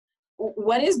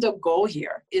what is the goal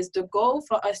here? Is the goal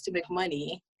for us to make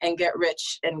money and get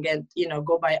rich and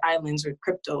go buy islands with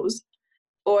cryptos?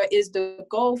 Or is the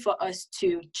goal for us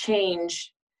to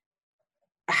change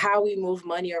how we move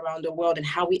money around the world and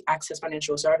how we access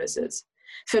financial services?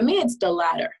 For me, it's the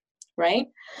latter, right?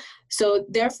 So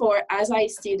therefore, as I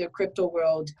see the crypto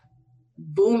world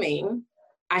booming,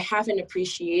 I have an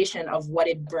appreciation of what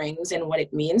it brings and what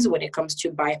it means when it comes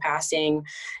to bypassing,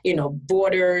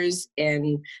 borders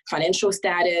and financial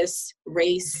status,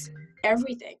 race,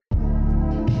 everything.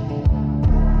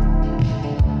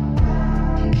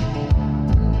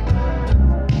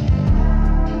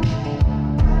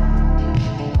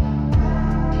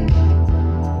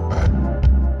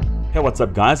 Hey, what's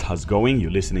up, guys? How's it going?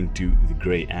 You're listening to the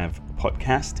Grey Av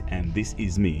podcast, and this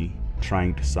is me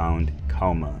trying to sound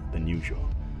calmer than usual.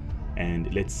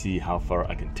 And let's see how far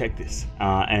I can take this.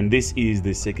 And this is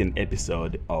the second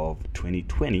episode of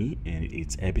 2020, and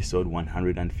it's episode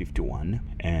 151.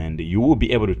 And you will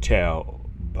be able to tell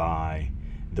by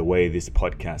the way this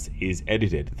podcast is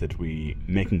edited that we're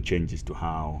making changes to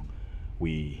how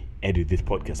we edit this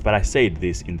podcast, but I said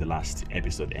this in the last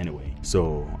episode anyway,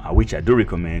 so which I do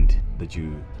recommend that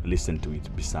you listen to it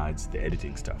besides the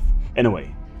editing stuff.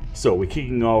 Anyway, so we're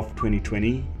kicking off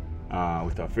 2020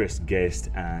 with our first guest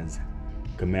as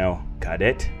Carmelle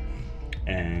Cadet,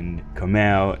 and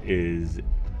Carmelle is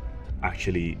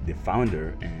actually the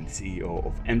founder and CEO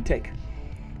of EMTECH.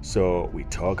 So we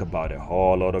talk about a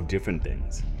whole lot of different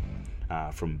things,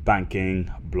 from banking,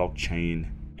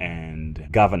 blockchain, and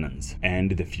governance,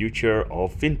 and the future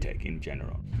of fintech in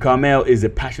general. Carmelle is a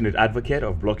passionate advocate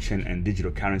of blockchain and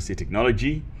digital currency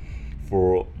technology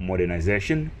for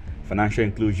modernization, financial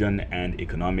inclusion, and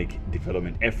economic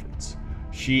development efforts.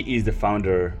 She is the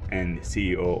founder and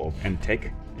CEO of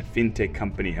EMTECH, a fintech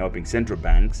company helping central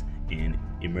banks in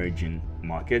emerging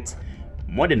markets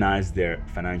modernize their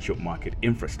financial market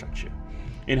infrastructure.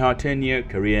 In her 10-year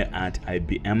career at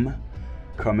IBM,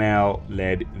 Carmelle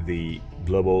led the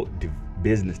global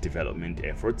business development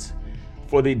efforts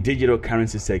for the digital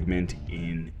currency segment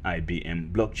in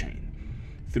IBM blockchain.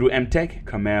 Through EMTECH,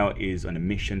 Carmelle is on a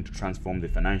mission to transform the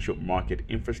financial market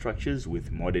infrastructures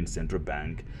with modern central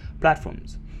bank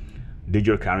platforms,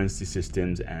 digital currency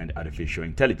systems, and artificial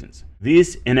intelligence.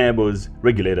 This enables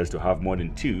regulators to have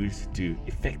modern tools to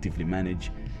effectively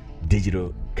manage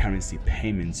digital currency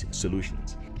payments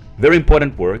solutions. Very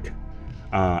important work,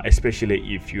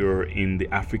 especially if you're in the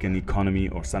African economy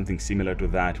or something similar to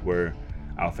that, where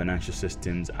our financial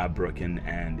systems are broken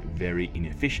and very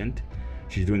inefficient.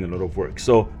 She's doing a lot of work.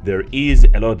 So there is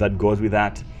a lot that goes with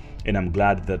that, and I'm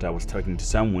glad that I was talking to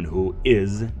someone who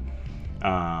is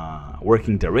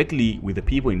working directly with the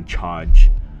people in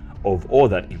charge of all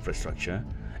that infrastructure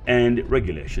and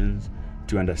regulations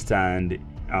to understand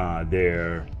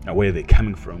where they're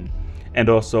coming from, and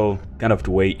also kind of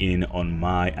to weigh in on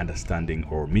my understanding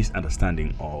or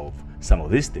misunderstanding of some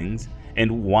of these things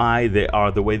and why they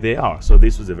are the way they are. So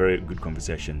this was a very good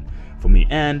conversation for me.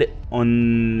 And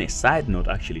on a side note,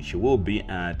 actually, she will be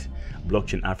at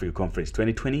Blockchain Africa Conference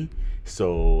 2020.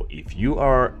 So if you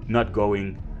are not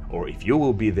going, or if you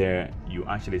will be there, you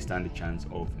actually stand a chance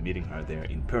of meeting her there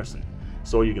in person.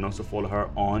 So you can also follow her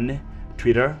on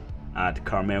Twitter at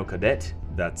Carmelle Cadet.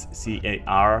 That's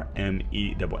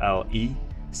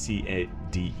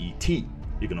CarmelleCadet.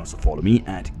 You can also follow me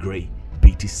at Grey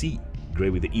BTC, Grey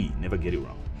with the E, never get it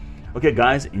wrong. Okay,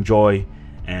 guys, enjoy,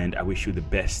 and I wish you the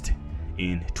best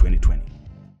in 2020.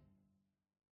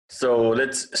 So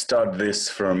let's start this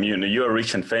from you. You're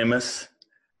rich and famous.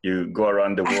 You go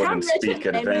around the world and speak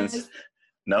at events.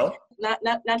 No?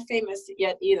 Not famous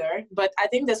yet either, but I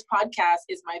think this podcast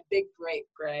is my big break,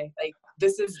 Grey. Like,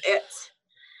 this is it.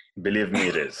 Believe me,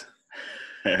 it is.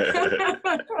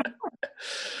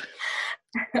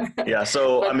 Yeah,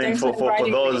 so I mean, for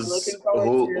those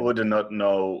who do not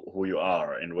know who you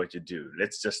are and what you do,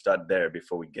 let's just start there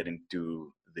before we get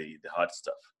into the hard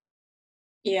stuff.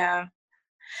 Yeah.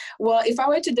 Well, if I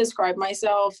were to describe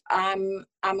myself, I'm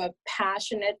a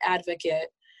passionate advocate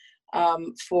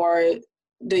for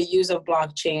the use of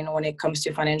blockchain when it comes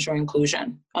to financial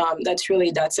inclusion. That's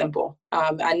really that simple.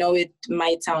 I know it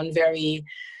might sound very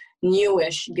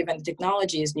newish, given the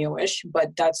technology is newish, but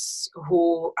that's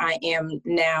who I am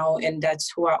now, and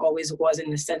that's who I always was, in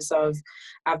the sense of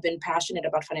I've been passionate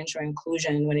about financial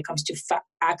inclusion when it comes to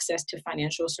access to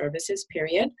financial services,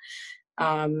 period,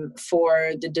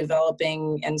 for the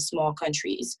developing and small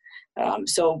countries.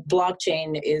 So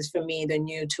blockchain is, for me, the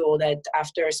new tool that,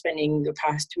 after spending the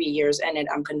past 3 years in it,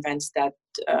 I'm convinced that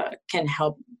can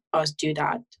help us do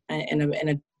that in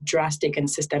a drastic and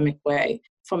systemic way.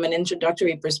 from an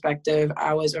introductory perspective,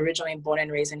 I was originally born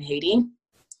and raised in Haiti.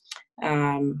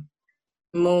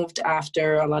 Moved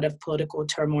after a lot of political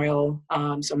turmoil.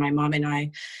 So my mom and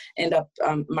I end up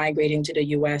migrating to the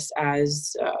US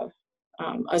as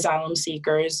asylum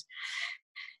seekers.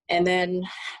 And then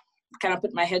kind of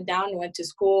put my head down, went to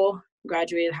school,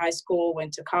 graduated high school,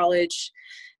 went to college,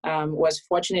 was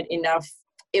fortunate enough.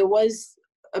 It was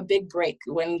a big break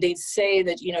when they say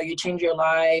that, you know, you change your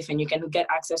life and you can get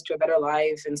access to a better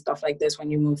life and stuff like this when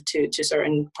you move to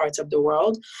certain parts of the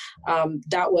world.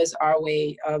 That was our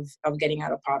way of getting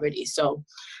out of poverty. So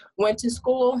went to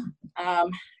school,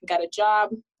 got a job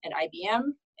at IBM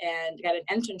and got an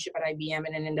internship at IBM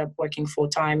and then ended up working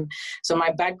full-time. So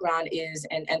my background is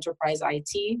in enterprise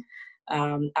IT.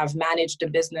 I've managed the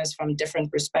business from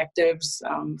different perspectives,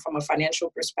 from a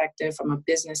financial perspective, from a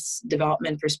business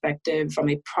development perspective, from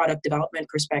a product development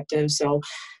perspective. So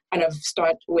kind of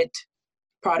start with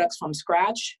products from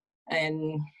scratch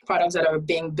and products that are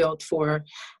being built for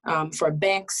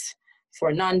banks,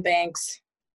 for non-banks,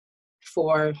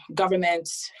 for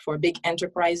governments, for big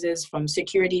enterprises, from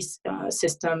security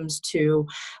systems to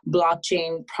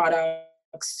blockchain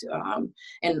products.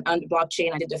 And on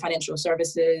blockchain, I did the financial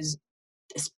services.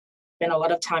 Spent a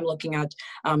lot of time looking at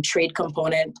trade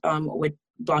component with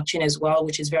blockchain as well,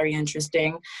 which is very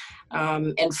interesting,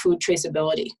 and food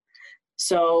traceability.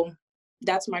 So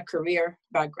that's my career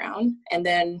background. And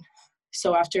then,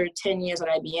 so after 10 years at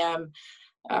IBM,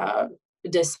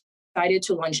 decided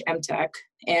to launch EMTECH.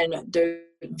 And the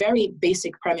very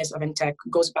basic premise of EMTECH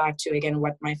goes back to, again,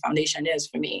 what my foundation is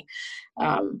for me.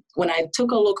 When I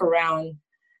took a look around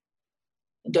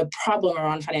the problem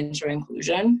around financial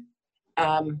inclusion,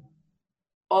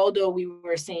 although we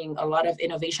were seeing a lot of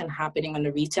innovation happening on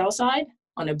the retail side,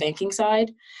 on the banking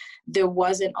side, there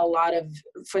wasn't a lot of,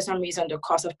 for some reason, the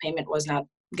cost of payment was not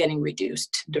getting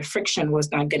reduced. The friction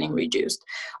was not getting reduced.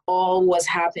 All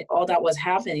that was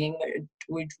happening,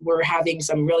 we were having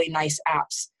some really nice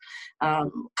apps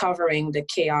covering the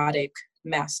chaotic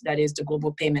mess that is the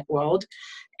global payment world,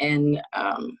 and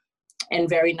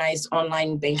very nice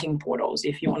online banking portals,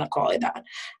 if you want to call it that.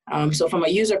 So from a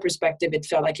user perspective, it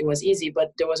felt like it was easy,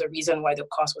 but there was a reason why the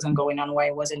cost wasn't going on, why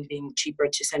it wasn't being cheaper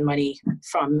to send money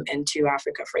from and to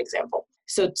Africa, for example.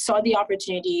 So saw the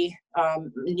opportunity,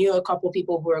 knew a couple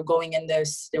people who were going in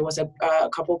this. There was a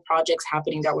couple projects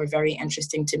happening that were very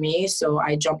interesting to me. So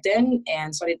I jumped in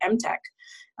and started EMTECH.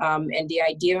 And the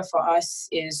idea for us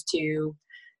is to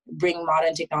bring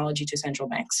modern technology to central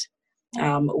banks.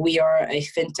 We are a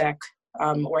fintech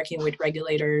working with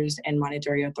regulators and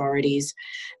monetary authorities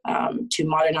to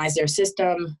modernize their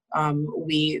system.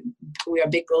 We are a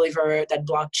big believer that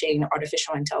blockchain,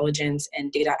 artificial intelligence,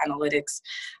 and data analytics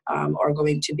are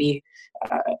going to be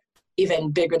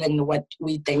even bigger than what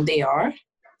we think they are.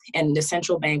 And the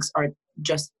central banks are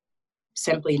just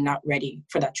simply not ready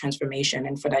for that transformation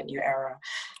and for that new era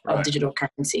of digital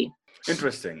currency.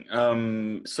 Interesting.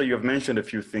 So you've mentioned a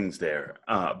few things there,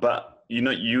 but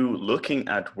you looking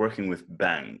at working with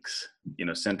banks,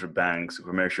 central banks,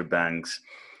 commercial banks,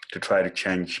 to try to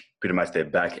change pretty much their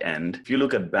back end. If you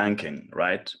look at banking,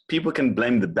 right, people can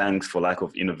blame the banks for lack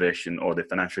of innovation or the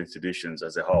financial institutions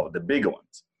as a whole, the bigger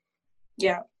ones.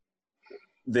 Yeah.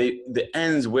 The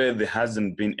ends where there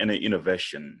hasn't been any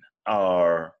innovation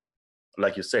are,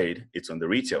 like you said, it's on the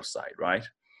retail side, right?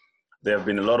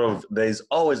 There's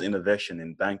always innovation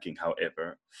in banking,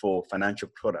 however, for financial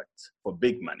products, for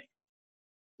big money.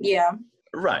 Yeah.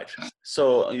 Right.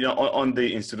 So, on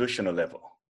the institutional level,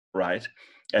 right?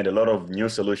 And a lot of new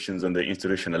solutions on the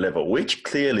institutional level, which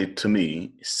clearly to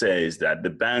me says that the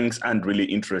banks aren't really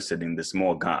interested in the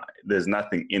small guy. There's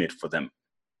nothing in it for them.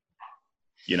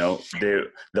 They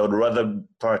would rather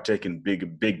partake in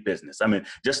big business. I mean,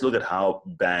 just look at how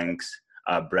banks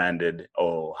are branded,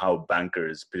 or how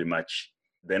bankers pretty much,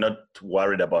 they're not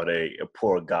worried about a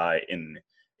poor guy in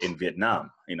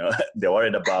Vietnam. They're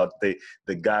worried about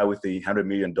the guy with the $100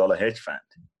 million hedge fund,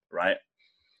 right?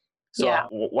 So yeah.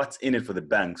 What's in it for the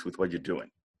banks with what you're doing?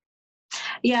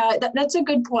 Yeah, that's a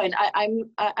good point.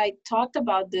 I talked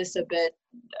about this a bit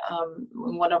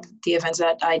in one of the events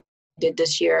that I did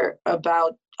this year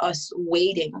about us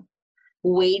waiting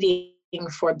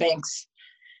for banks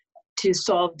to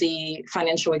solve the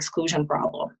financial exclusion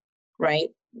problem, right?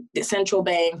 The central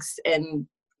banks and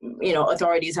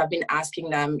authorities have been asking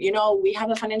them, we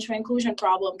have a financial inclusion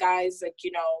problem, guys.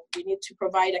 We need to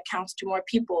provide accounts to more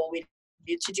people. We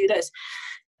need to do this.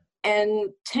 And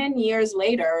 10 years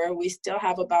later, we still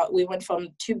have we went from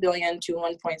 2 billion to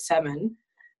 1.7.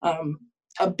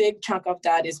 A big chunk of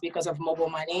that is because of mobile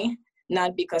money,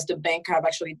 not because the bank have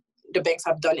actually the banks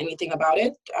have done anything about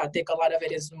it. I think a lot of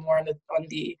it is more on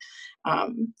the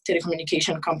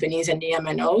telecommunication companies and the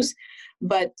MNOs.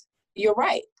 But you're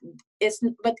right.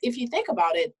 But if you think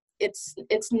about it, it's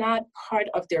not part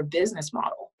of their business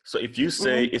model. So if you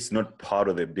say it's not part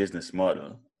of their business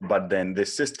model, but then the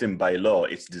system by law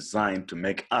is designed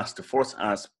to force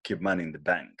us to keep money in the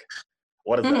bank.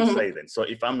 What does that say then? So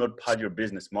if I'm not part of your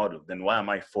business model, then why am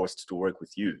I forced to work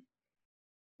with you?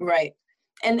 Right.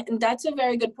 And that's a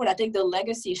very good point. I think the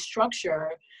legacy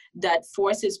structure that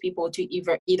forces people to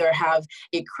either have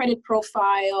a credit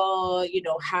profile,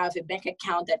 have a bank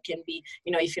account that can be,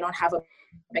 if you don't have a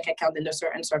bank account, then there's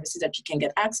certain services that you can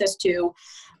get access to.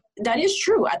 That is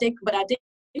true. I think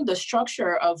the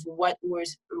structure of what we're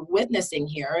witnessing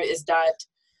here is that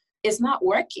it's not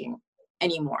working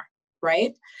anymore.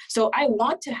 Right? So I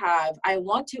want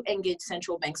to engage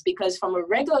central banks because from a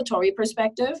regulatory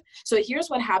perspective, so here's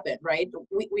what happened, right?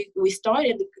 We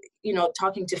started,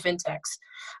 talking to fintechs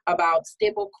about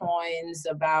stable coins,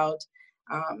 about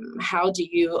how do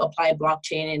you apply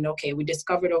blockchain, and okay, we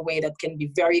discovered a way that can be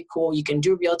very cool. You can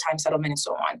do real-time settlement and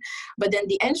so on. But then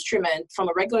the instrument from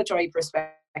a regulatory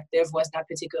perspective was not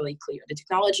particularly clear. The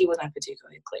technology was not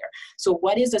particularly clear. So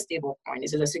what is a stable coin?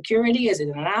 Is it a security? Is it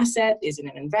an asset? Is it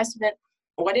an investment?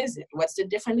 What is it? What's the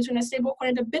difference between a stable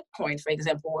coin and a Bitcoin, for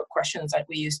example, were questions that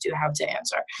we used to have to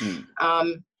answer.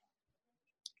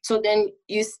 So then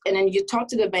you talk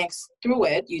to the banks through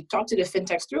it, you talk to the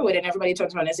fintechs through it, and everybody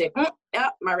turns around and say, yeah,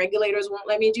 my regulators won't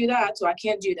let me do that, so I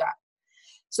can't do that.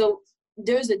 So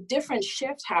there's a different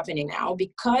shift happening now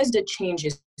because the change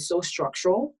is so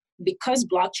structural, because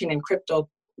blockchain and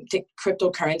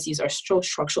cryptocurrencies are so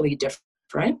structurally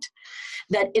different,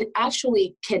 that it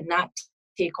actually cannot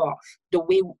take off the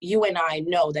way you and I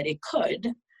know that it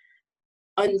could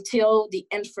until the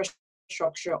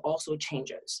infrastructure also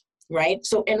changes, right?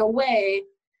 So in a way,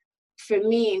 for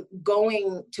me,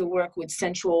 going to work with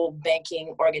central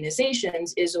banking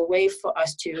organizations is a way for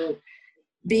us to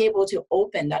be able to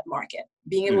open that market,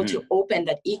 being able to open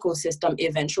that ecosystem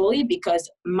eventually, because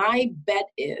my bet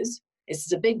is, this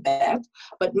is a big bet,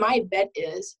 but my bet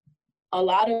is a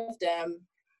lot of them,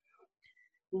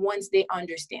 once they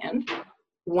understand,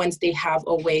 once they have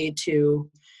a way to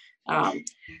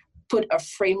put a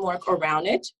framework around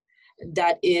it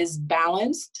that is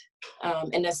balanced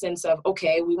in the sense of,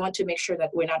 okay, we want to make sure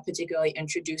that we're not particularly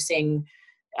introducing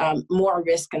more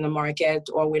risk in the market,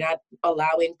 or we're not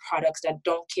allowing products that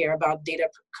don't care about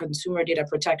consumer data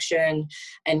protection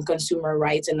and consumer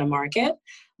rights in the market.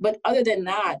 But other than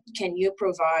that, can you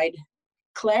provide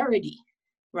clarity,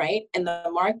 right, in the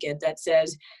market that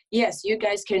says, yes, you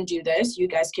guys can do this, you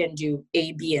guys can do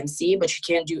A, B, and C, but you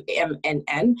can't do M and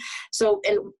N. So,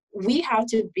 and we have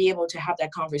to be able to have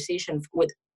that conversation with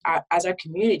as a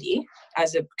community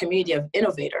of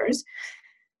innovators.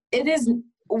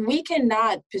 We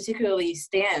cannot particularly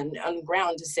stand on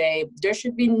ground to say there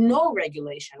should be no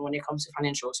regulation when it comes to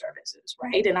financial services,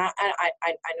 right? And I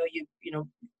know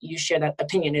you share that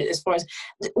opinion. As far as,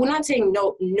 we're not saying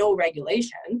no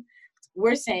regulation,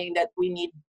 we're saying that we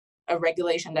need a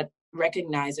regulation that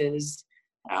recognizes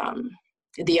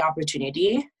the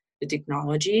opportunity, the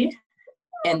technology,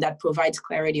 and that provides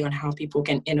clarity on how people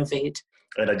can innovate.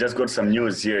 And I just got some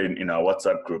news here in our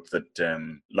WhatsApp group that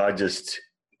largest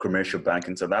commercial bank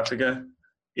in South Africa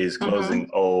is closing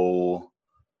all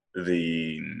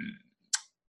the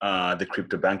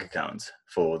crypto bank accounts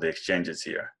for the exchanges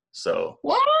here. So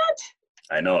what?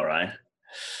 I know, right?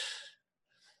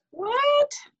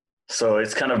 What? So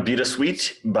it's kind of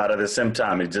bittersweet, but at the same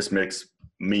time, it just makes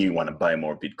me want to buy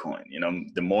more Bitcoin.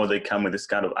 The more they come with this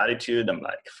kind of attitude, I'm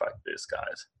like, fuck this,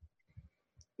 guys.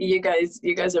 You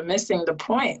guys are missing the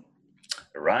point.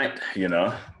 Right.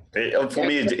 For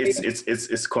me,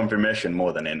 it's confirmation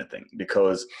more than anything,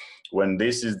 because when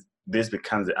this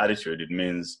becomes the attitude, it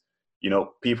means,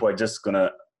 people are just going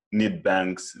to need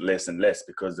banks less and less,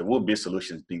 because there will be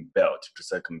solutions being built to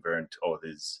circumvent all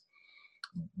these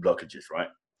blockages, right?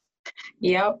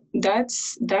 Yep,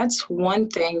 that's one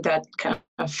thing that kind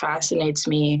of fascinates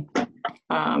me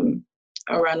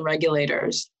around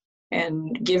regulators.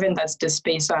 And given that's the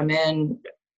space I'm in,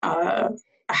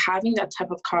 having that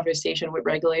type of conversation with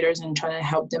regulators and trying to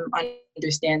help them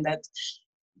understand that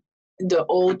the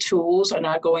old tools are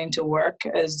not going to work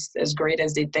as great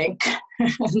as they think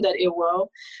that it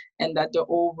will, and that the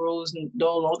old rules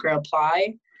no longer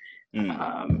apply.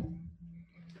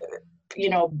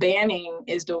 Banning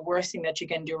is the worst thing that you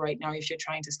can do right now if you're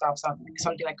trying to stop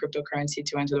something like cryptocurrency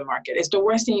to enter the market. It's the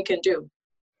worst thing you can do.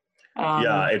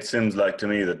 It seems like to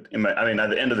me that, at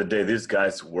the end of the day, these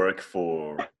guys work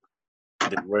for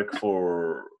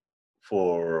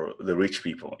for the rich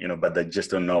people, but they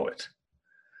just don't know it.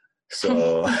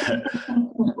 So,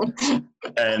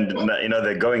 and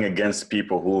they're going against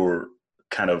people who are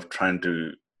kind of trying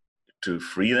to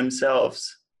free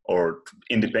themselves, or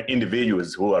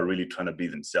individuals who are really trying to be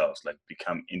themselves, like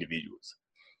become individuals.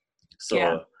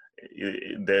 So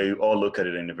they all look at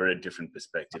it in a very different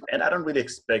perspective. And I don't really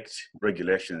expect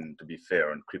regulation to be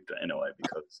fair on crypto anyway,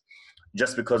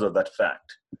 because of that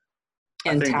fact.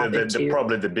 And I think that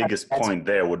probably the biggest point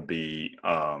there would be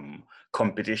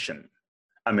competition.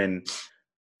 I mean,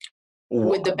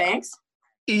 with the banks?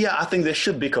 Yeah, I think there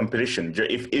should be competition.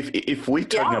 If we're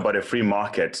talking about a free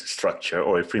market structure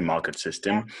or a free market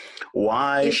system,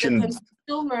 why shouldn't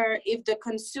if the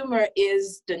consumer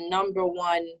is the number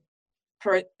one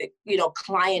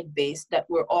client base that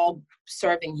we're all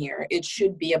serving here, it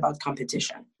should be about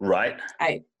competition. Right.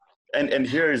 And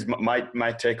here is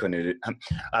my take on it.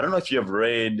 I don't know if you have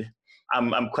read.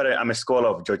 I'm a scholar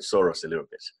of George Soros a little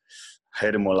bit.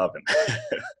 Hate him or love him.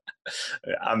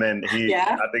 I mean,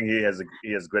 I think he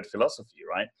has great philosophy,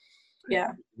 right?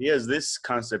 Yeah. He has this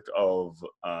concept of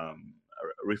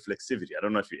reflexivity. I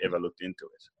don't know if you ever looked into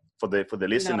it. For the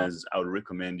listeners, I would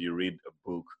recommend you read a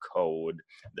book called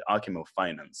The Alchemy of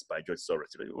Finance by George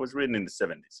Soros. It was written in the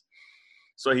 70s.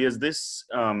 So he has this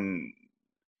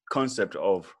concept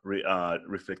of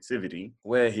reflexivity,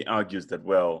 where he argues that,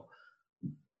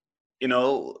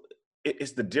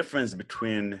 it's the difference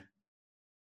between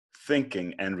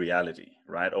thinking and reality,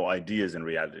 right? Or ideas and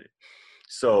reality.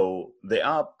 So there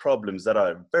are problems that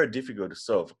are very difficult to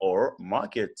solve, or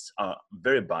markets are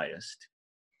very biased.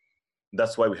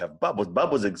 That's why we have bubbles.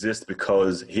 Bubbles exist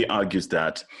because he argues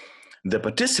that the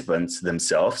participants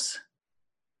themselves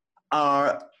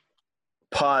are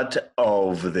part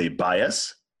of the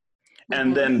bias,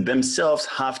 and then themselves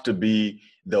have to be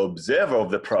the observer of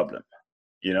the problem,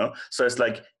 So it's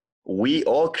like we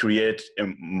all create a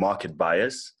market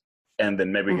bias, and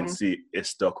then maybe we can see a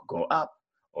stock go up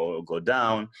or go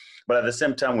down. But at the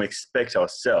same time, we expect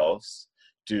ourselves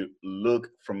to look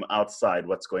from outside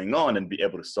what's going on and be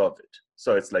able to solve it.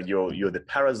 So it's like you're the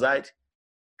parasite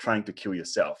trying to kill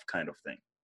yourself, kind of thing.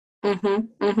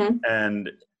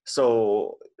 And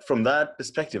so from that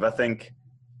perspective, I think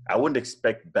I wouldn't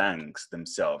expect banks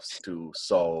themselves to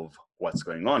solve what's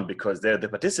going on, because they're the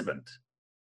participant.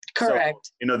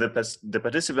 Correct. So, the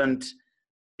participant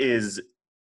is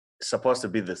supposed to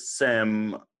be the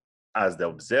same as the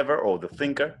observer or the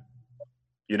thinker,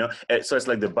 So it's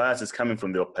like the bias is coming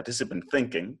from the participant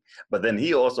thinking, but then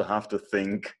he also have to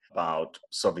think about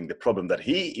solving the problem that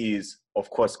he is, of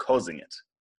course, causing it.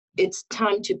 It's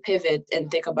time to pivot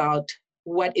and think about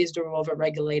what is the role of a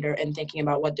regulator, and thinking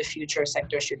about what the future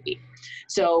sector should be.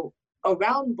 So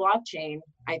around blockchain,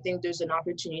 I think there's an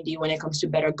opportunity when it comes to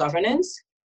better governance.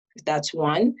 That's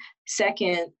one.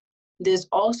 Second, there's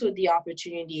also the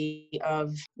opportunity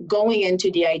of going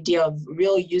into the idea of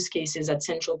real use cases that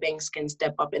central banks can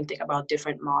step up and think about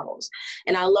different models.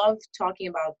 And I love talking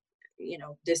about,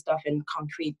 this stuff in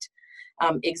concrete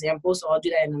examples, so I'll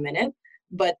do that in a minute.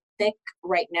 But think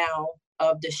right now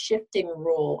of the shifting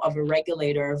role of a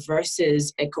regulator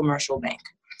versus a commercial bank.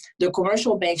 The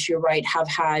commercial banks, you're right, have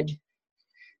had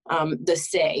the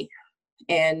say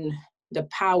and the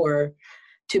power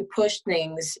to push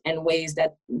things in ways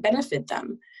that benefit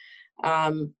them.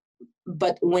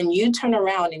 But when you turn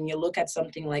around and you look at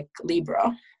something like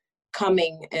Libra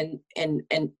coming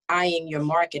and eyeing your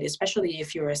market, especially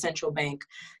if you're a central bank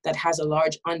that has a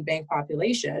large unbanked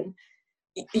population,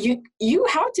 you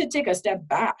have to take a step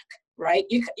back, right?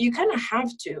 You kind of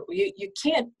have to. You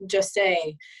can't just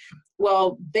say,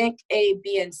 well, bank A,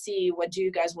 B, and C, what do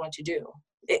you guys want to do?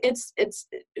 It's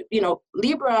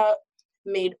Libra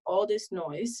made all this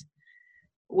noise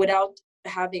without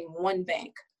having one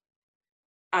bank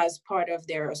as part of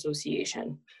their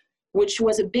association, which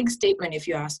was a big statement, if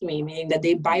you ask me, meaning that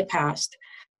they bypassed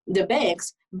the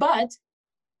banks, but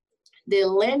they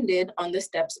landed on the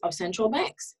steps of central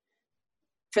banks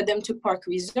for them to park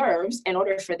reserves in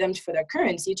order for their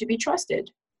currency to be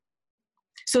trusted.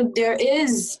 So there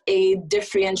is a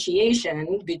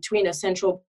differentiation between a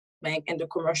central bank and the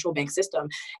commercial bank system.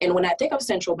 And when I think of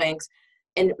central banks,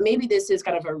 and maybe this is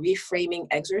kind of a reframing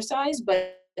exercise,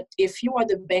 but if you are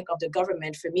the bank of the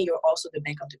government, for me, you're also the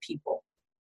bank of the people,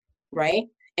 right?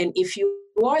 And if you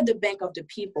are the bank of the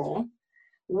people,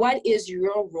 what is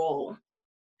your role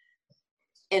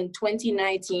in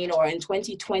 2019 or in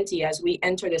 2020 as we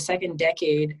enter the second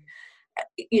decade?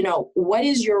 What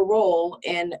is your role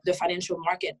in the financial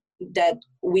market that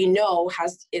we know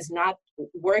is not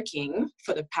working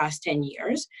for the past 10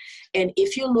 years. And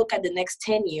if you look at the next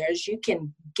 10 years, you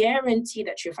can guarantee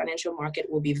that your financial market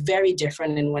will be very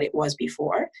different than what it was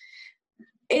before.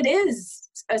 It is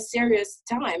a serious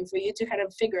time for you to kind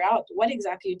of figure out what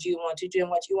exactly do you want to do and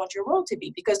what you want your role to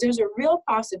be, because there's a real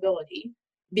possibility,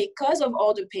 because of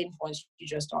all the pain points you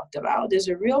just talked about, there's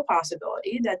a real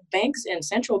possibility that banks and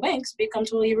central banks become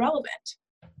totally irrelevant.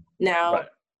 Now, right.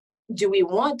 Do we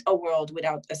want a world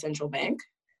without a central bank?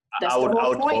 That's the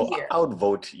whole point here. I would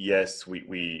vote yes.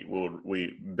 We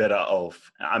better off.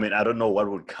 I mean, I don't know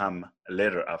what would come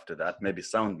later after that. Maybe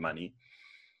sound money,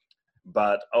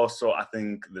 but also I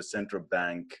think the central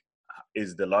bank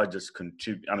is the largest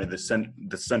contributor. I mean,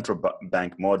 the central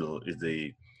bank model is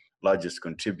the largest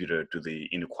contributor to the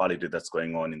inequality that's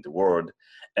going on in the world,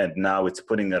 and now it's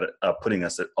putting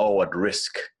us all at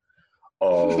risk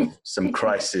of some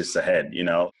crisis ahead. You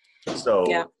know. So,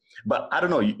 yeah. But I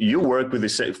don't know. You work with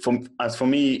this. As for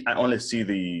me, I only see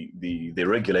the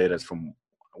regulators from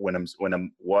when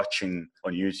I'm watching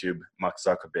on YouTube, Mark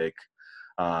Zuckerberg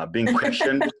being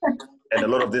questioned, and a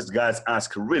lot of these guys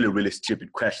ask really, really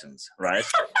stupid questions, right?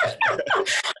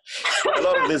 A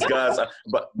lot of these guys,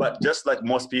 but just like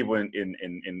most people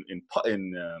in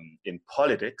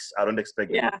politics, I don't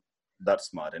expect them that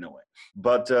smart anyway.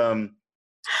 But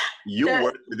you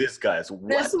work with these guys.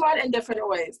 They're smart in different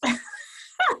ways.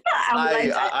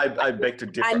 I beg to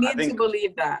differ. I need to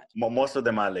believe that. Most of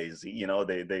them are lazy. You know,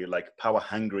 they like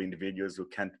power-hungry individuals who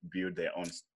can't build their own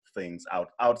things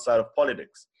outside of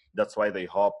politics. That's why they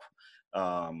hop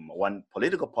one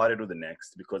political party to the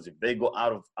next, because if they go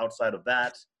outside of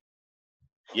that,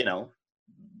 you know,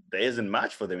 there isn't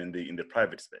much for them in the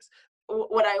private space.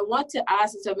 What I want to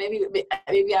ask, so maybe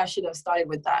I should have started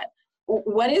with that.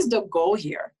 What is the goal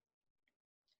here?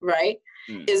 Right?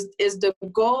 Is the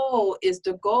goal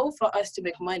for us to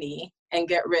make money and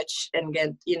get rich and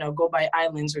get, you know, go buy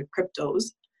islands with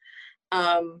cryptos?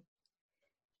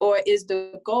 Or is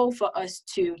the goal for us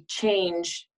to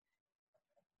change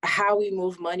how we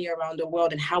move money around the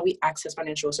world and how we access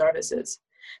financial services?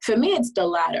 For me, it's the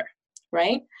latter,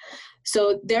 right?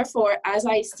 So therefore, as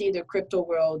I see the crypto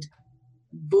world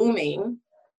booming,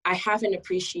 I have an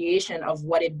appreciation of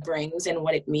what it brings and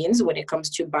what it means when it comes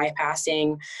to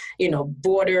bypassing, you know,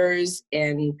 borders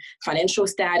and financial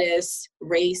status,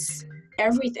 race,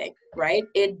 everything, right?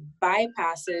 It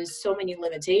bypasses so many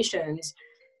limitations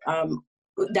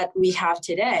that we have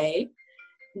today.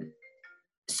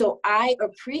 So I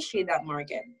appreciate that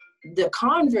market. The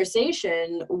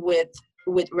conversation with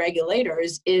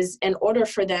regulators is in order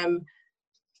for them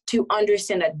to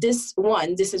understand that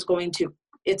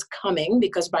it's coming,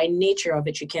 because by nature of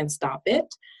it, you can't stop it.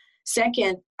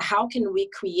 Second, how can we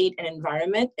create an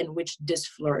environment in which this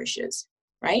flourishes,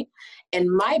 right? And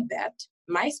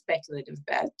my speculative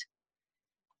bet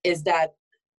is that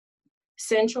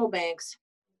central banks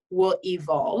will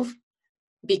evolve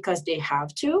because they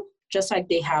have to, just like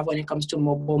they have when it comes to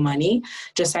mobile money,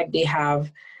 just like they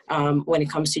have when it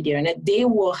comes to the internet. They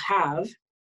will have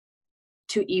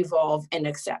to evolve and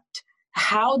accept.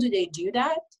 How do they do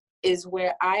that? Is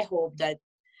where I hope that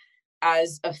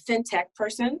as a fintech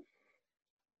person,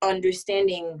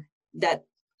 understanding that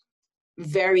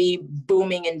very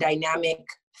booming and dynamic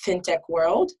fintech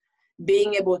world,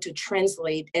 being able to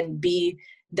translate and be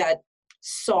that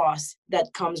sauce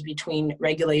that comes between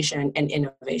regulation and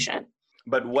innovation.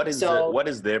 But what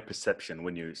is their perception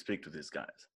when you speak to these guys?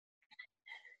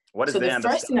 What is the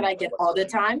first thing that I get all the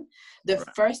time?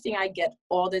 First thing I get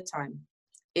all the time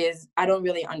is, I don't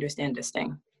really understand this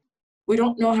thing. We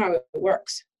don't know how it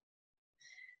works.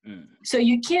 So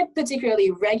you can't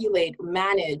particularly regulate,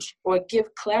 manage, or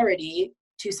give clarity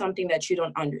to something that you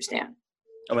don't understand.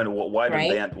 I mean,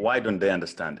 why don't they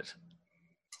understand it?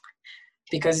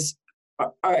 Because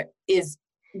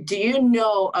do you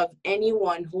know of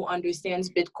anyone who understands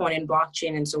Bitcoin and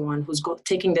blockchain and so on, who's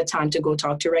taking the time to go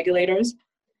talk to regulators?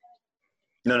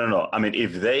 No. I mean,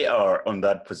 if they are on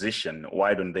that position,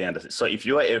 why don't they understand? So if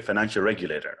you are a financial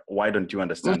regulator, why don't you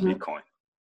understand Bitcoin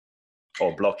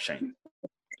or blockchain?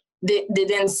 They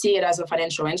didn't see it as a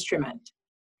financial instrument.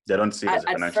 They don't see it as a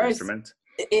financial instrument?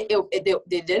 They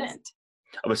didn't.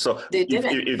 So they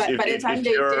didn't. But by the time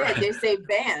they did, they say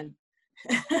ban.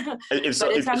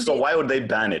 So why would they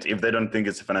ban it if they don't think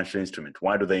it's a financial instrument?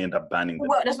 Why do they end up banning it?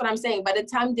 Well, that's what I'm saying. By the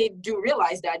time they do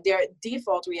realize that, their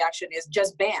default reaction is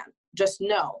just ban, just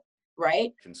no,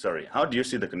 right? Sorry, how do you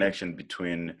see the connection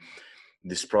between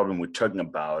this problem we're talking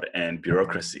about and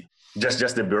bureaucracy?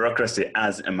 Just the bureaucracy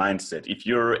as a mindset. If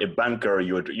you're a banker,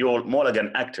 you're more like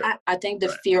an actor. I think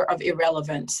the fear of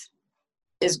irrelevance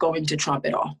is going to trump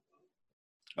it all.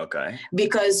 Okay.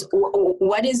 Because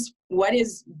what is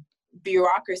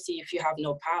bureaucracy if you have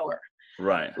no power?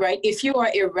 Right. Right. If you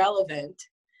are irrelevant,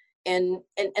 and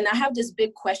I have this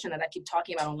big question that I keep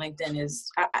talking about on LinkedIn is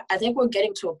I think we're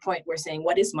getting to a point where saying,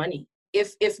 what is money?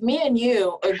 If me and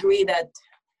you agree that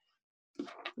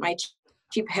my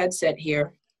cheap headset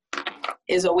here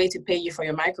is a way to pay you for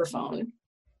your microphone,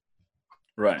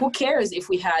 right. Who cares if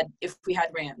we had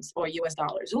rands or US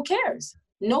dollars? Who cares?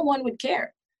 No one would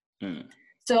care.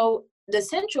 So the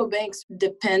central banks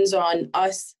depends on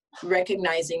us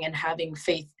recognizing and having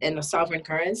faith in a sovereign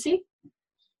currency.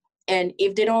 And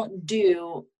if they don't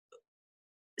do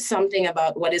something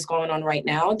about what is going on right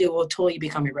now, they will totally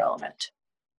become irrelevant,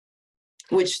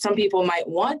 which some people might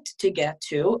want to get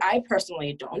to. I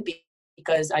personally don't,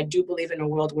 because I do believe in a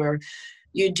world where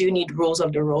you do need rules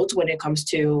of the road when it comes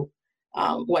to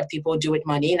what people do with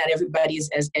money. Not everybody is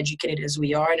as educated as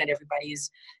we are. Not everybody's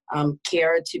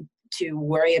care to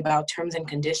worry about terms and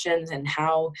conditions and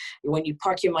how when you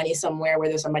park your money somewhere,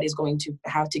 whether somebody's going to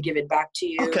have to give it back to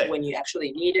you when you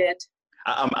actually need it.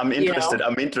 I'm interested. You know?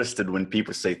 I'm interested when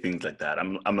people say things like that.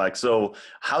 I'm like, so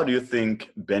how do you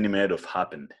think Benny Madoff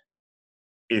happened?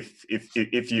 If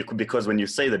you, because when you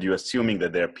say that, you're assuming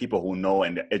that there are people who know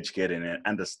and are educated and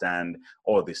understand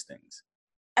all these things.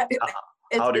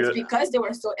 It's because they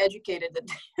were so educated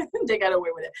that they got away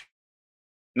with it.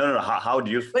 No. How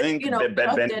do you think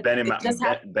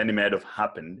Benny Madoff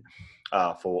happened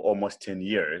for almost 10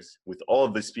 years with all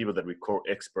these people that we call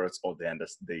experts, or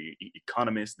the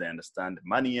economists, they understand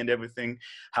money and everything?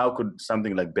 How could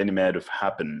something like Benny Madoff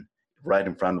happen right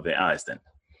in front of their eyes then?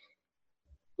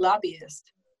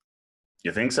 Lobbyist.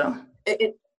 You think so?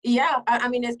 Yeah, I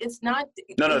mean, it's not.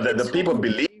 No, the people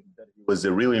believe that he was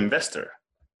a real investor.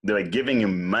 They were giving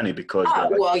him money because.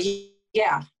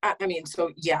 Yeah. I mean,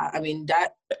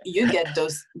 that you get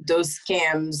those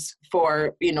scams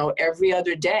for, every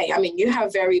other day. I mean, you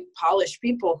have very polished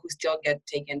people who still get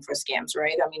taken for scams,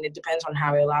 right? I mean, it depends on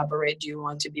how elaborate you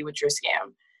want to be with your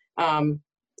scam.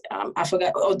 I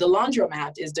forgot. Oh, The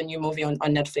Laundromat is the new movie on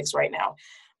Netflix right now.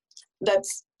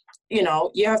 That's, you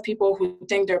have people who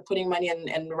think they're putting money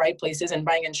in the right places and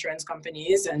buying insurance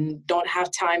companies and don't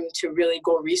have time to really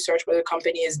go research whether the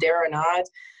company is there or not.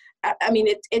 I mean,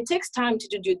 it takes time to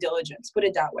do due diligence, put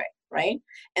it that way, right?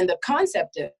 And the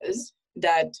concept is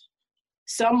that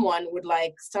someone would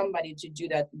like somebody to do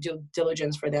that due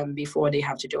diligence for them before they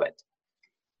have to do it.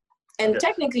 And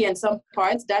technically, in some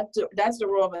parts, that's the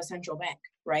role of a central bank,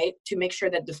 right? To make sure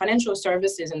that the financial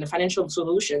services and the financial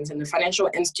solutions and the financial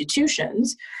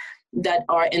institutions that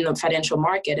are in the financial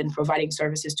market and providing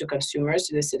services to consumers,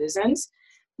 to the citizens,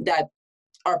 that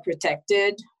are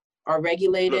protected, are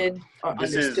regulated, are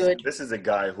understood. This is a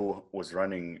guy who was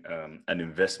running an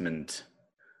investment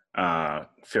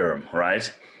firm,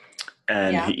 right?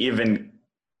 And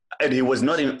he was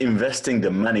not investing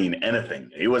the money in anything.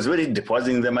 He was really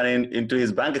depositing the money into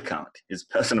his bank account, his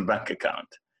personal bank account,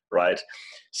 right?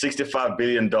 $65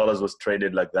 billion was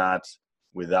traded like that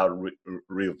without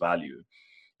real value.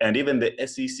 And even the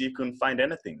SEC couldn't find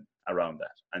anything around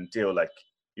that until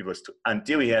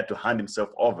until he had to hand himself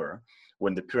over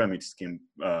when the pyramid scheme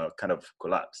kind of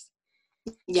collapsed.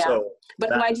 Yeah, so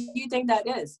why do you think that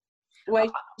is? Why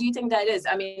do you think that is?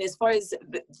 I mean, as far as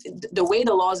the way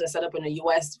the laws are set up in the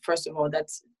U.S., first of all,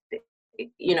 that's,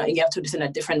 you have to listen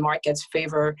at different markets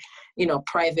favor,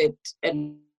 private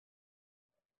and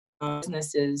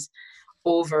businesses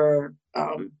over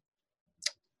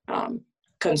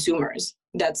consumers.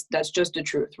 That's just the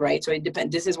truth, right? So it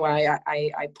depends. This is why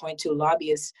I point to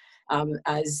lobbyists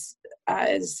as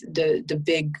the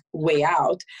big way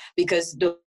out, because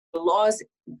the laws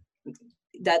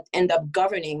that end up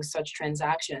governing such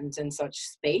transactions in such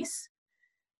space,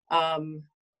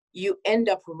 you end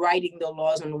up writing the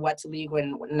laws on what's legal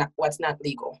and what's not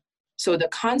legal. So the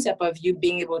concept of you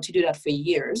being able to do that for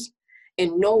years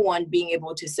and no one being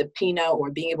able to subpoena or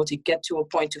being able to get to a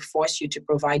point to force you to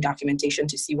provide documentation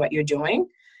to see what you're doing,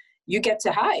 you get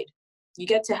to hide. You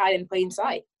get to hide in plain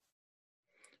sight.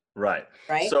 Right.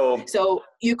 So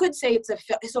you could say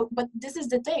but this is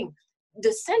the thing.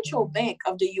 The central bank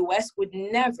of the US would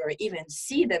never even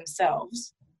see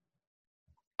themselves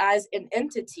as an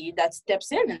entity that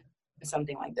steps in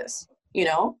something like this,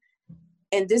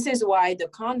 And this is why the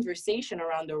conversation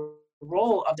around the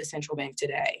role of the central bank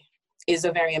today is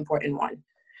a very important one,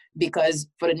 because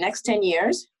for the next 10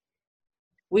 years,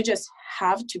 we just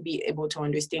have to be able to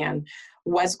understand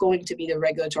what's going to be the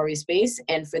regulatory space,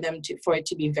 and for it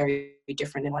to be very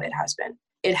different than what it has been.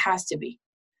 It has to be.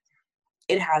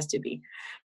 It has to be.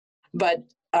 But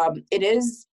it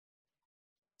is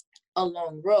a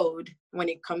long road when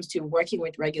it comes to working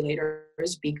with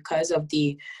regulators because of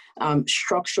the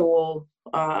structural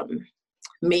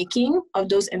making of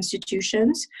those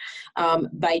institutions.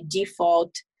 By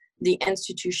default, the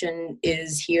institution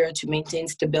is here to maintain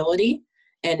stability,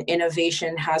 and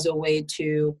innovation has a way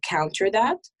to counter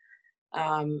that.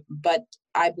 But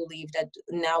I believe that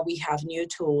now we have new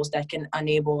tools that can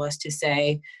enable us to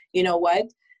say, you know what,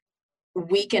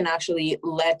 we can actually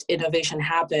let innovation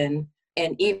happen.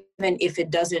 And even if it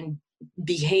doesn't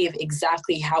behave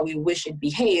exactly how we wish it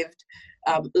behaved,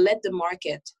 let the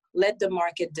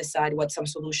market decide what some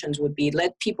solutions would be.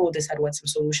 Let people decide what some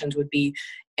solutions would be,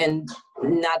 and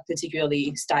not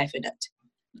particularly stifle it.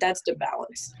 That's the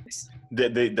balance.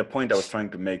 The point I was trying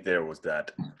to make there was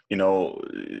that, you know,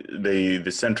 the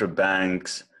central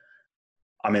banks,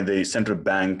 the central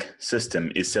bank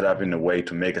system is set up in a way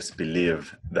to make us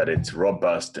believe that it's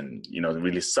robust and, you know,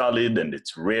 really solid and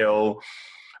it's real.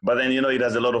 But then, you know, it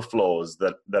has a lot of flaws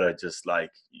that are just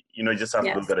like, you know, you just have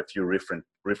to look at a few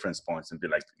reference points and be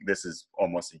like, this is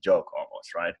almost a joke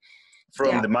almost, right?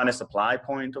 From the money supply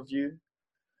point of view,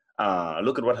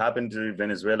 look at what happened to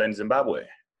Venezuela and Zimbabwe,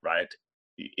 right?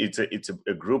 It's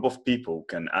a group of people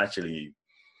can actually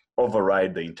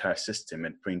override the entire system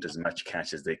and print as much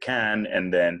cash as they can,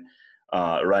 and then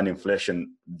run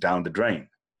inflation down the drain.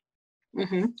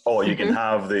 Mm-hmm. Or you can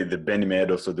have the Benny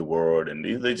Madoffs of the world,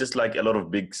 and they're just like a lot of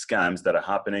big scams that are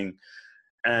happening.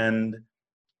 And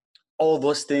all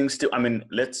those things still,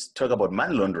 let's talk about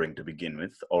money laundering to begin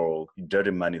with, or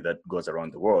dirty money that goes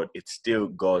around the world. It still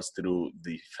goes through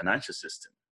the financial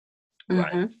system,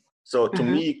 right? Mm-hmm. So to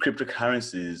me,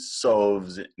 cryptocurrencies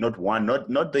solves not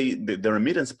the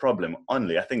remittance problem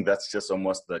only. I think that's just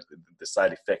almost the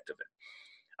side effect of it.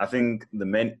 I think the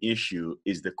main issue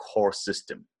is the core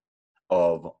system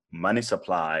of money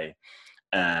supply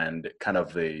and kind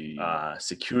of the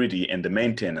security and the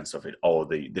maintenance of it, or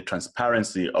the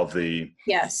transparency of the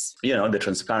the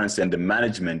transparency and the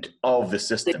management of the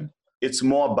system. It's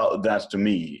more about that to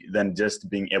me than just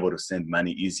being able to send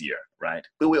money easier, right?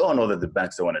 But we all know that the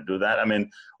banks don't want to do that.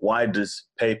 Why does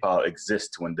PayPal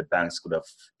exist when the banks could have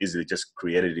easily just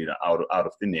created it out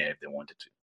of thin air if they wanted to?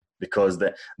 Because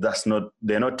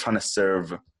they're not trying to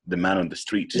serve the man on the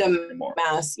street anymore.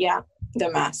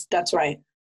 The mass. That's right.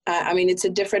 It's a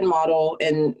different model,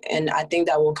 and I think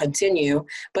that will continue.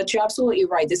 But you're absolutely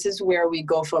right. This is where we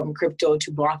go from crypto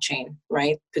to blockchain,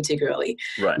 right? Particularly.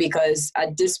 Right. Because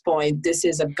at this point, this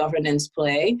is a governance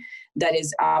play that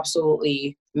is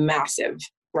absolutely massive,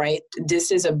 right?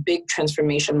 This is a big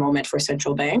transformation moment for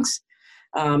central banks,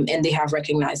 and they have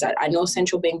recognized that. I know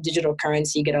central bank digital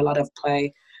currency get a lot of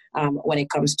play when it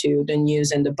comes to the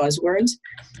news and the buzzwords,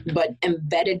 but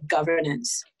embedded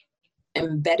governance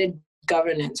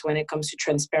when it comes to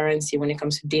transparency, when it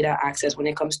comes to data access, when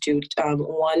it comes to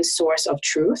one source of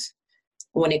truth,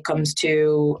 when it comes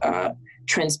to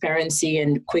transparency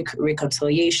and quick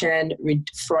reconciliation,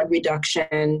 fraud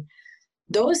reduction,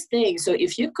 those things. So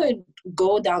if you could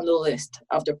go down the list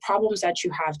of the problems that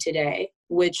you have today,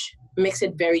 which makes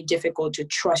it very difficult to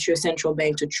trust your central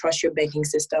bank, to trust your banking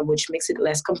system, which makes it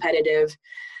less competitive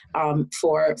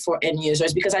for end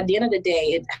users, because at the end of the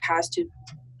day,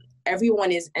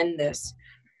 everyone is in this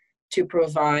to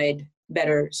provide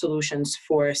better solutions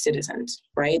for citizens,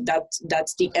 right?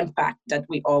 That's the impact that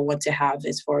we all want to have,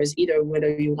 as far as either whether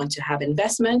you want to have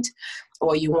investment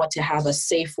or you want to have a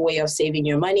safe way of saving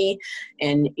your money,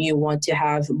 and you want to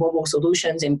have mobile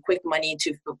solutions and quick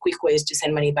ways to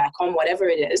send money back home, whatever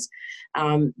it is.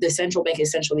 The central bank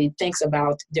essentially thinks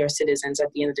about their citizens at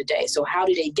the end of the day. So how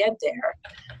do they get there?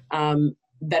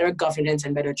 Better governance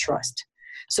and better trust.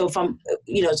 So from,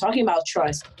 talking about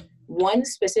trust, one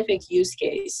specific use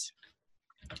case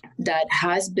that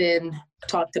has been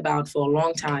talked about for a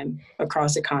long time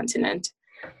across the continent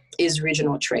is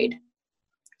regional trade.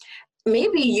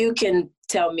 Maybe you can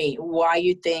tell me why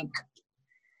you think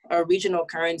a regional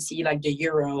currency like the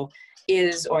euro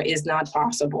is or is not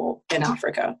possible in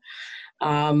Africa.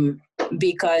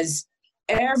 Because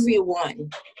everyone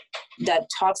that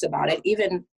talks about it,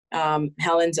 even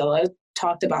Helen Zeller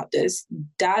talked about this,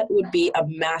 that would be a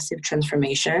massive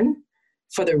transformation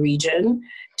for the region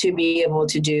to be able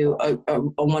to do a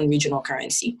one regional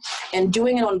currency. And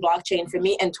doing it on blockchain, for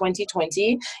me in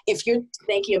 2020, if you're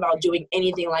thinking about doing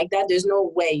anything like that, there's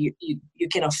no way you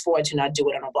can afford to not do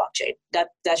it on a blockchain.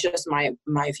 That's just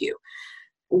my view.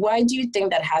 Why do you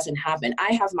think that hasn't happened?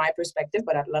 I have my perspective,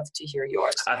 but I'd love to hear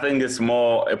yours. I think it's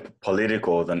more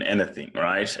political than anything,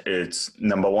 right? It's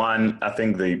number one, I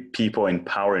think the people in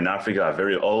power in Africa are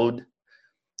very old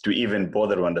to even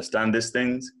bother to understand these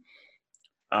things.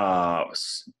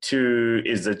 Two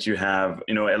is that you have,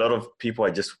 a lot of people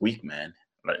are just weak, man.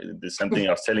 Like, there's something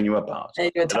I was telling you about.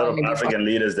 A lot of African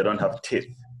leaders, they don't have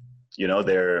teeth.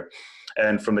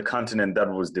 And from the continent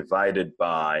that was divided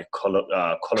by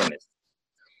colonists,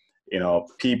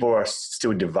 people are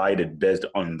still divided based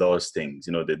on those things.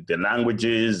 The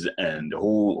languages and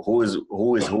who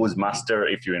is master.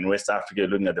 If you're in West Africa, you're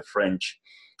looking at the French.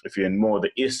 If you're in more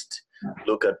the East,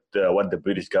 look at what the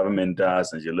British government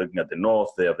does. And you're looking at the North,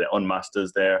 they have their own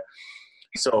masters there.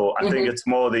 So I think it's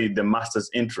more the master's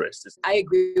interest. I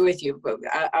agree with you. But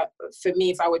for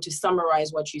me, if I were to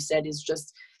summarize what you said, is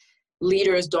just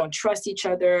leaders don't trust each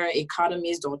other.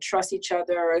 Economies don't trust each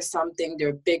other. Some think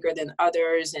they're bigger than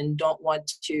others and don't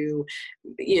want to,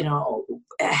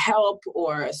 help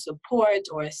or support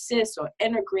or assist or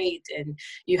integrate. And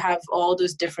you have all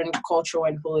those different cultural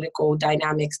and political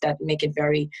dynamics that make it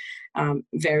very,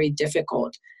 very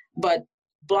difficult. But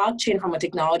blockchain from a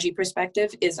technology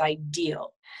perspective is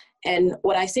ideal. And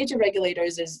what I say to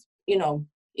regulators is,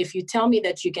 if you tell me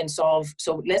that you can solve,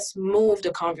 so let's move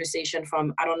the conversation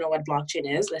from, I don't know what blockchain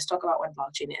is. Let's talk about what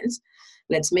blockchain is.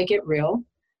 Let's make it real.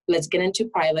 Let's get into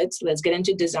pilots. Let's get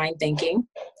into design thinking.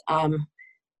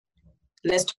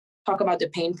 Let's talk about the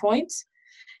pain points.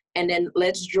 And then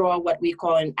let's draw what we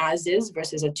call an as is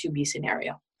versus a to be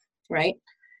scenario, right?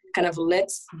 Kind of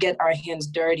let's get our hands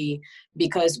dirty,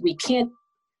 because we can't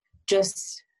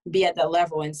just be at that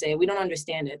level and say, we don't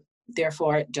understand it,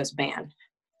 therefore just ban.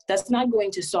 That's not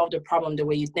going to solve the problem the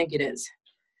way you think it is.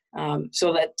 So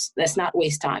let's not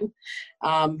waste time.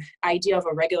 Idea of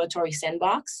a regulatory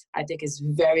sandbox, I think, is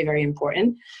very, very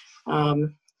important.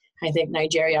 I think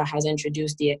Nigeria has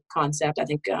introduced the concept. I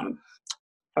think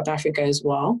South Africa as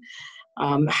well.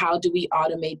 How do we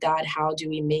automate that? How do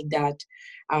we make that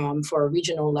for a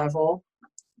regional level?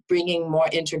 Bringing more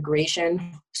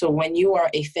integration. So when you are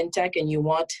a fintech and you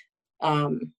want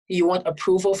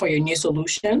approval for your new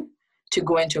solution to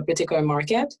go into a particular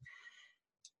market,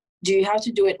 do you have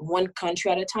to do it one country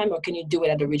at a time, or can you do it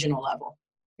at a regional level,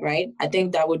 right? I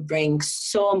think that would bring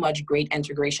so much great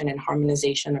integration and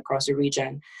harmonization across the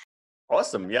region.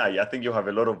 Awesome. Yeah, I think you have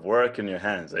a lot of work in your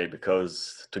hands,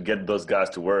 because to get those guys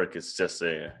to work, it's just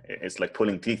it's like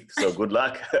pulling teeth. So good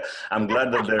luck. I'm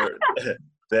glad that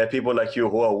there are people like you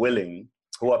who are willing,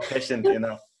 who are patient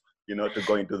enough, to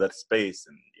go into that space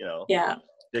and,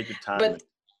 take your time and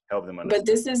help them understand.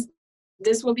 But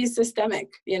this will be systemic,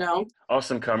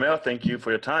 Awesome, Carmelle. Thank you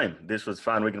for your time. This was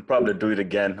fun. We can probably do it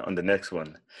again on the next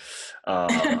one.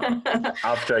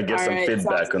 After I get some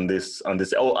feedback on this.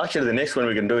 Oh, actually, the next one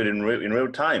we can do it in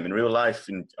real time, in real life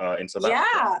in South Africa.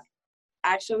 Yeah,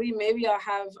 actually, maybe I'll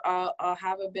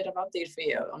have a bit of update for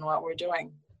you on what we're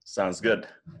doing. Sounds good.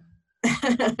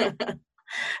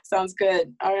 Sounds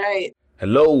good. All right.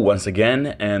 Hello once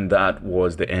again, and that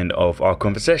was the end of our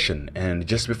conversation. And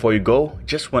just before you go,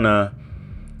 just want to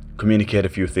communicate a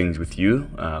few things with you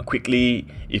quickly.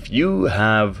 If you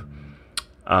have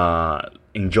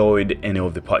enjoyed any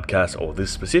of the podcasts or this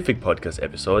specific podcast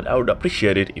episode, I would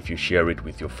appreciate it if you share it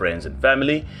with your friends and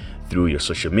family through your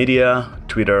social media,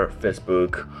 Twitter,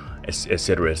 Facebook,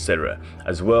 etc.,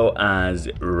 as well as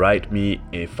write me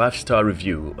a 5-star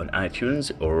review on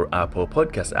iTunes or Apple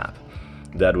Podcast app.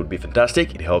 That would be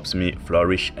fantastic. It helps me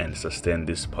flourish and sustain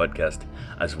this podcast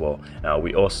as well.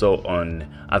 We also on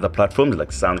other platforms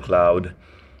like SoundCloud,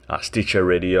 Stitcher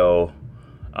Radio,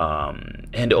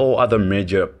 and all other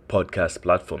major podcast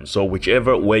platforms. So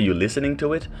whichever way you're listening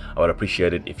to it, I would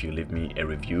appreciate it if you leave me a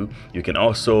review. You can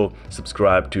also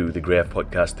subscribe to the Grey F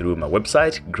Podcast through my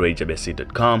website,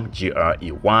 greyjabesi.com,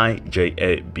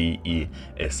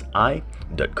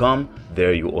 greyjabesi.com.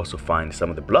 There you also find some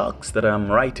of the blogs that I'm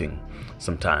writing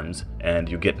sometimes, and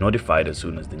you get notified as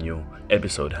soon as the new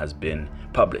episode has been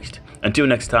published. Until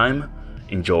next time,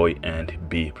 enjoy and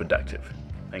be productive.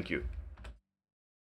 Thank you.